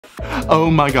Oh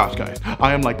my gosh, guys.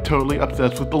 I am like totally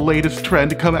obsessed with the latest trend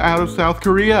to come out of South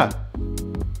Korea.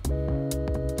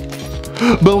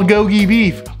 Bulgogi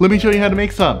Beef. Let me show you how to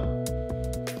make some.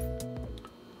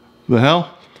 The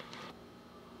hell?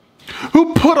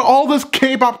 Who put all this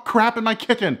K-pop crap in my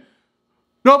kitchen?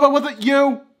 No, if it wasn't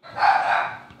you.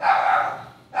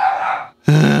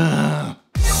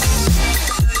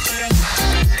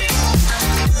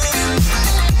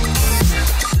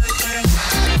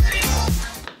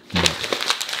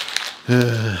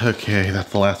 Okay,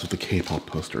 that's the last of the K-pop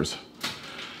posters.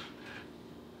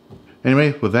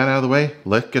 Anyway, with that out of the way,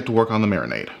 let's get to work on the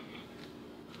marinade.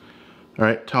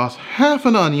 Alright, toss half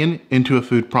an onion into a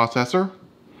food processor,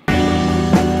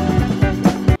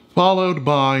 followed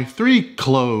by 3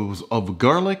 cloves of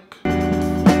garlic,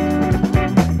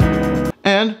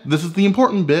 and this is the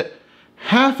important bit,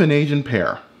 half an Asian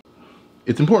pear.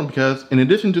 It's important because, in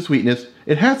addition to sweetness,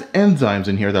 it has enzymes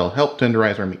in here that'll help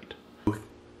tenderize our meat.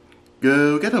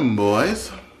 Go get them,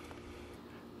 boys.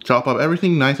 Chop up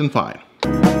everything nice and fine.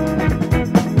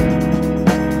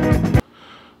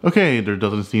 Okay, there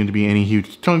doesn't seem to be any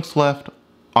huge chunks left.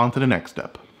 On to the next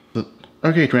step.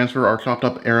 Okay, transfer our chopped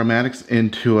up aromatics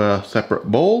into a separate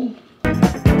bowl.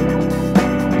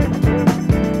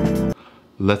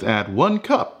 Let's add 1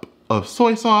 cup of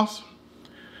soy sauce.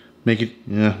 Make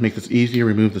this easy,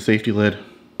 remove the safety lid.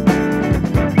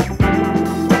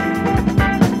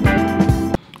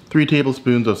 3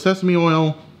 tablespoons of sesame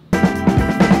oil.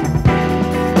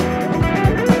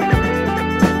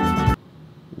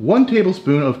 1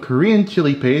 tablespoon of Korean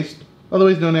chili paste,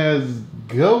 otherwise known as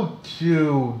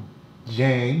gochujang.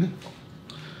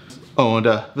 Oh, and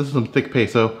this is some thick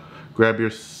paste, so grab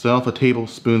yourself a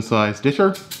tablespoon-sized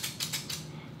disher.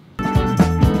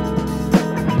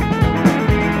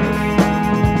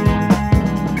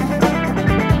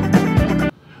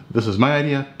 This is my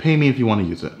idea, pay me if you want to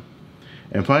use it.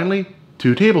 And finally,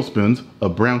 2 tablespoons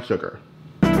of brown sugar.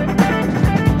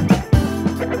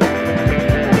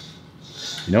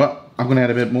 You know what? I'm gonna add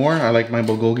a bit more. I like my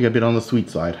bulgogi a bit on the sweet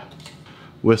side.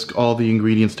 Whisk all the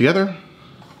ingredients together.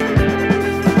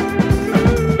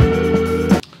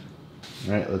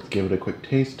 Alright, let's give it a quick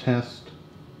taste test.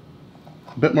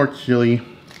 A bit more chili.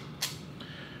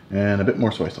 And a bit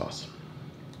more soy sauce.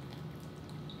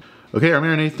 Okay, our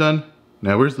marinade's done.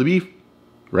 Now where's the beef?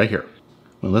 Right here.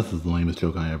 Well, this is the lamest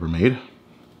joke I ever made.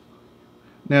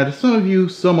 Now, to some of you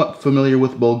somewhat familiar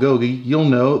with bulgogi, you'll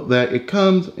know that it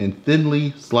comes in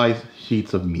thinly sliced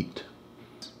sheets of meat.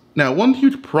 Now, one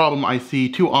huge problem I see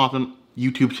too often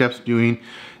YouTube chefs doing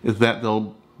is that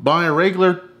they'll buy a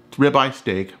regular ribeye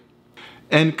steak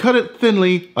and cut it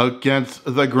thinly against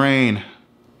the grain.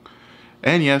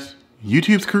 And yes,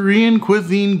 YouTube's Korean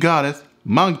cuisine goddess,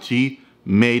 Kimchi,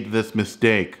 made this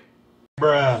mistake.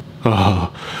 Bruh.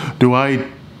 Oh, do I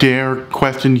dare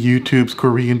question YouTube's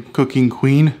Korean cooking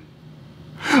queen?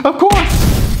 Of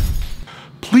course!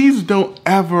 Please don't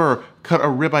ever cut a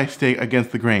ribeye steak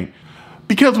against the grain.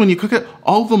 Because when you cook it,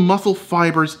 all the muscle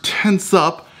fibers tense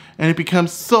up and it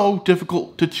becomes so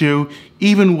difficult to chew,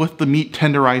 even with the meat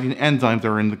tenderizing enzymes that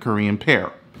are in the Korean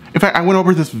pear. In fact, I went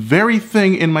over this very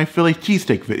thing in my Philly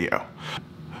cheesesteak video.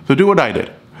 So do what I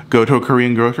did. Go to a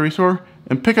Korean grocery store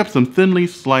and pick up some thinly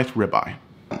sliced ribeye.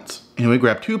 Anyway,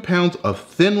 grab 2 pounds of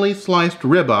thinly sliced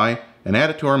ribeye and add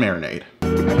it to our marinade.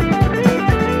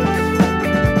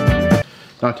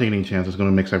 Not taking any chances,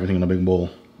 gonna mix everything in a big bowl.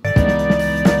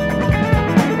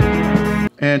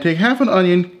 And take half an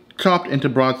onion chopped into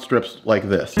broad strips like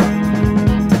this.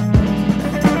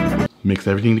 Mix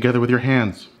everything together with your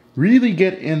hands. Really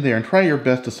get in there and try your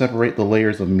best to separate the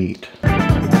layers of meat.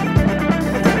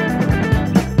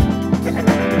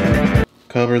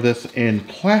 Cover this in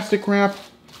plastic wrap.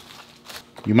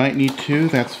 You might need 2,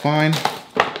 that's fine.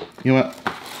 You know what?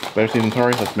 Better safe than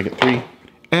sorry, let's make it 3.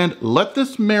 And let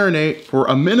this marinate for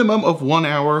a minimum of 1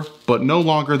 hour, but no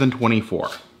longer than 24.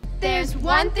 There's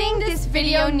one thing this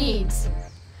video needs.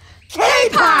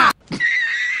 K-pop!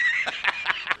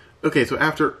 Okay, so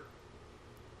after...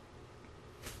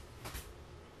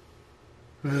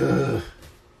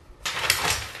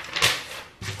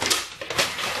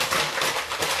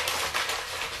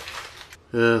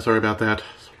 sorry about that.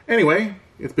 Anyway,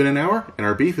 it's been an hour and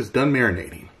our beef is done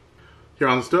marinating. Here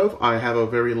on the stove, I have a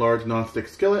very large non-stick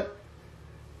skillet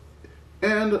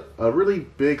and a really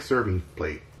big serving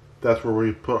plate. That's where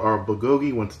we put our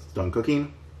bulgogi once it's done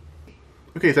cooking.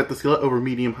 Okay, set the skillet over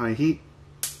medium-high heat.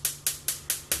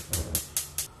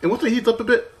 And once it heats up a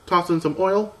bit, toss in some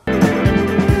oil.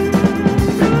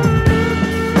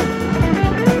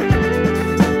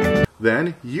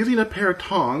 Then, using a pair of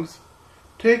tongs,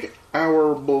 take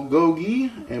our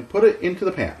bulgogi and put it into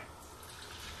the pan.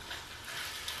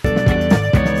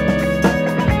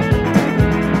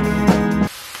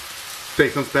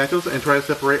 Take some spatulas and try to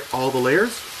separate all the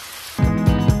layers.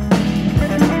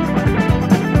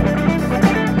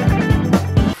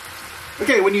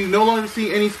 Okay, when you no longer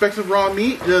see any specks of raw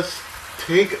meat, just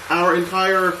take our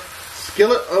entire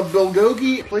skillet of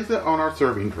bulgogi, place it on our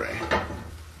serving tray.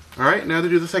 Alright, now to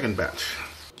do the second batch.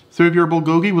 Serve your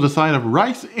bulgogi with a side of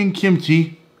rice and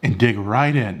kimchi and dig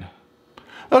right in.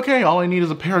 Okay, all I need is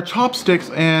a pair of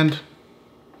chopsticks and...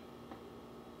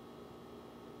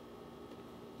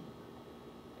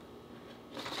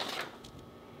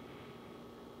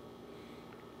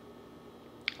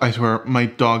 I swear, my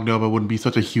dog Nova wouldn't be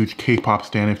such a huge K-pop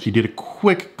stan if she did a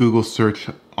quick Google search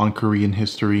on Korean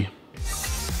history.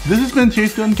 This has been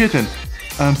Cuttin Kitchen.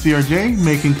 I'm CRJ,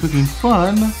 making cooking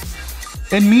fun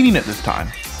and meaning it this time.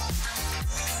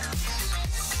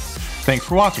 Thanks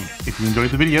for watching. If you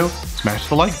enjoyed the video, smash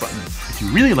the like button. If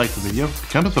you really liked the video,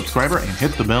 become a subscriber and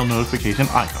hit the bell notification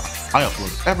icon. I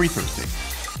upload every Thursday.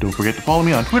 Don't forget to follow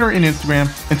me on Twitter and Instagram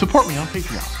and support me on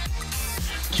Patreon.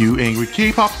 Cue angry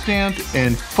K-pop stand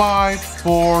in 5,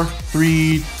 4,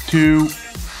 3, 2,